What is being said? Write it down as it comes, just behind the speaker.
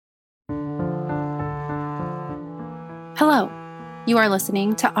Hello, you are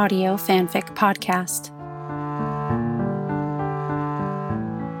listening to Audio Fanfic Podcast.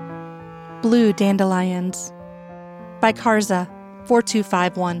 Blue Dandelions by Karza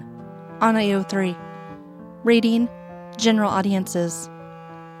 4251 on AO3. Rating, General Audiences.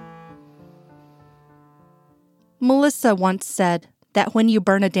 Melissa once said that when you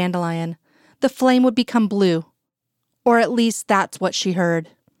burn a dandelion, the flame would become blue. Or at least that's what she heard.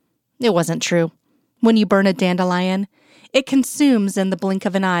 It wasn't true. When you burn a dandelion, it consumes in the blink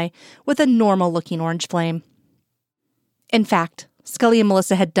of an eye with a normal-looking orange flame. In fact, Scully and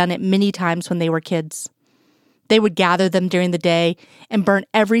Melissa had done it many times when they were kids. They would gather them during the day and burn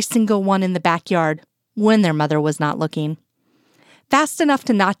every single one in the backyard when their mother was not looking. Fast enough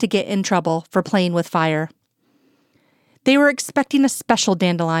to not to get in trouble for playing with fire. They were expecting a special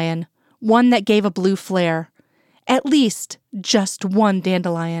dandelion, one that gave a blue flare. At least just one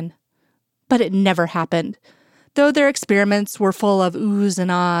dandelion. But it never happened, though their experiments were full of oohs and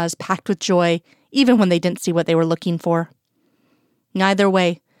ahs, packed with joy, even when they didn't see what they were looking for. Either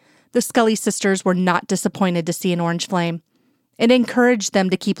way, the Scully sisters were not disappointed to see an orange flame. It encouraged them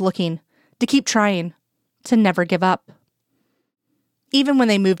to keep looking, to keep trying, to never give up. Even when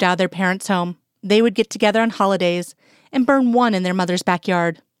they moved out of their parents' home, they would get together on holidays and burn one in their mother's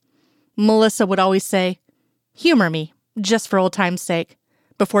backyard. Melissa would always say, "Humor me, just for old time's sake,"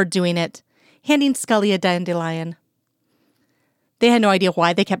 before doing it, handing Scully a dandelion. They had no idea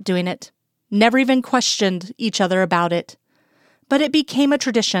why they kept doing it, never even questioned each other about it. But it became a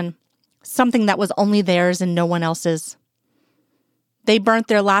tradition, something that was only theirs and no one else's. They burnt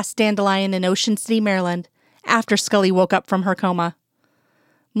their last dandelion in Ocean City, Maryland, after Scully woke up from her coma.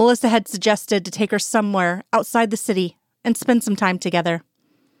 Melissa had suggested to take her somewhere outside the city and spend some time together.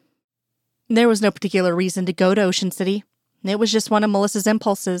 There was no particular reason to go to Ocean City. It was just one of Melissa's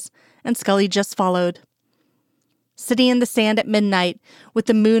impulses, and Scully just followed. Sitting in the sand at midnight with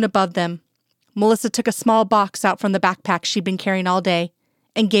the moon above them, Melissa took a small box out from the backpack she'd been carrying all day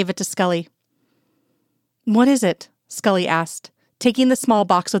and gave it to Scully. "What is it?" Scully asked, taking the small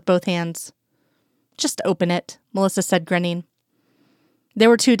box with both hands. "Just open it," Melissa said, grinning. There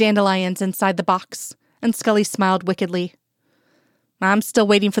were 2 dandelions inside the box, and Scully smiled wickedly. "I'm still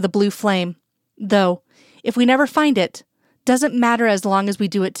waiting for the blue flame. Though, if we never find it, doesn't matter as long as we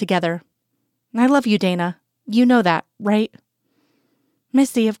do it together. I love you, Dana. You know that, right?"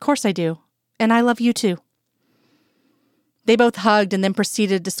 "Missy, of course I do. And I love you too." They both hugged and then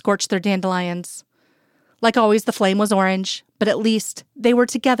proceeded to scorch their dandelions. Like always, the flame was orange, but at least they were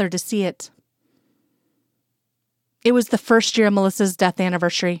together to see it. It was the first year of Melissa's death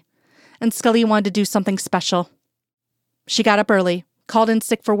anniversary, and Scully wanted to do something special. She got up early, called in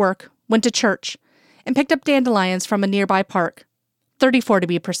sick for work, went to church, and picked up dandelions from a nearby park, 34 to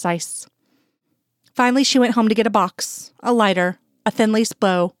be precise. Finally, she went home to get a box, a lighter, a thin-lace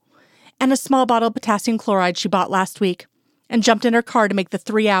bow, and a small bottle of potassium chloride she bought last week, and jumped in her car to make the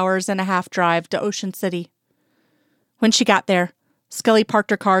 3.5-hour drive to Ocean City. When she got there, Scully parked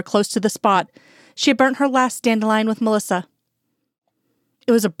her car close to the spot she had burnt her last dandelion with Melissa.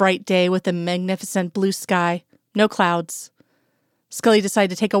 It was a bright day with a magnificent blue sky, no clouds. Scully decided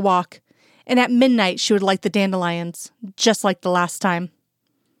to take a walk, and at midnight she would light the dandelions, just like the last time.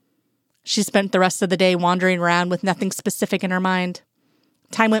 She spent the rest of the day wandering around with nothing specific in her mind.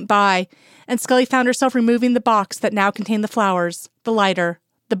 Time went by, and Scully found herself removing the box that now contained the flowers, the lighter,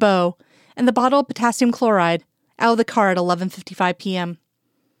 the bow, and the bottle of potassium chloride out of the car at 11:55 p.m.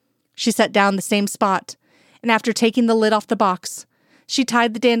 She sat down in the same spot, and after taking the lid off the box, she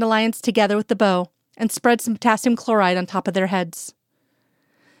tied the dandelions together with the bow and spread some potassium chloride on top of their heads.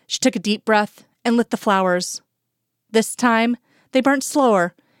 She took a deep breath and lit the flowers. This time, they burnt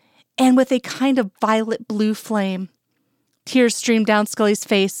slower, and with a kind of violet-blue flame. Tears streamed down Scully's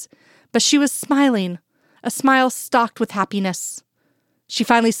face, but she was smiling, a smile stocked with happiness. She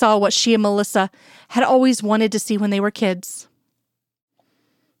finally saw what she and Melissa had always wanted to see when they were kids.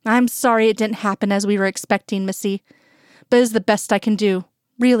 "I'm sorry it didn't happen as we were expecting, Missy, but it's the best I can do,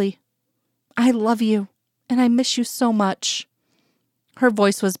 really. I love you, and I miss you so much." Her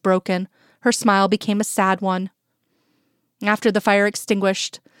voice was broken. Her smile became a sad one. After the fire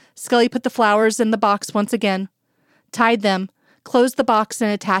extinguished, Scully put the flowers in the box once again, tied them, closed the box,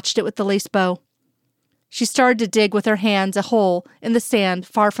 and attached it with the lace bow. She started to dig with her hands a hole in the sand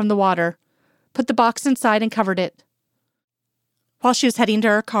far from the water, put the box inside, and covered it. While she was heading to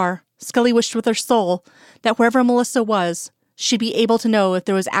her car, Scully wished with her soul that wherever Melissa was, she'd be able to know if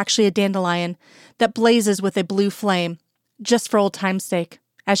there was actually a dandelion that blazes with a blue flame, just for old time's sake,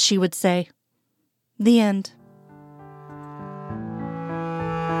 as she would say. The end.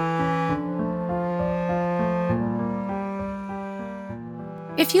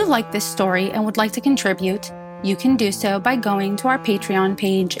 If you like this story and would like to contribute, you can do so by going to our Patreon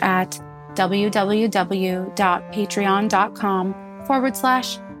page at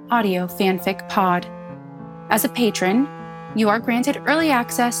www.patreon.com/audiofanficpod. As a patron, you are granted early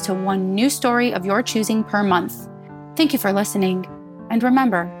access to one new story of your choosing per month. Thank you for listening, and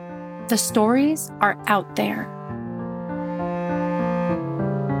remember, the stories are out there.